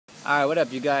Alright, what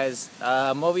up you guys?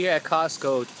 I'm over here at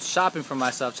Costco shopping for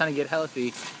myself, trying to get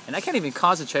healthy, and I can't even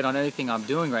concentrate on anything I'm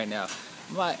doing right now.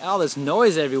 All this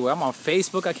noise everywhere. I'm on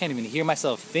Facebook, I can't even hear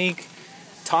myself think,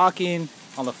 talking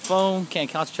on the phone, can't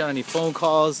concentrate on any phone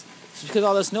calls. It's because of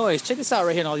all this noise. Check this out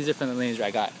right here in all these different lanes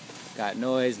I got. Got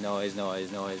noise. Other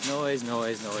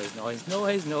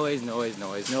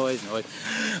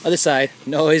side,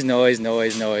 noise.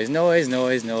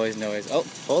 Oh,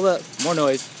 hold up, more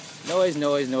noise. Noise.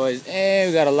 And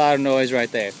we got a lot of noise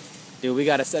right there. Dude, we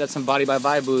gotta set up some body by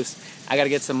vibe boost. I gotta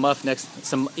get some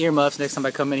ear muffs next time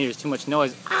I come in here. There's too much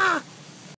noise.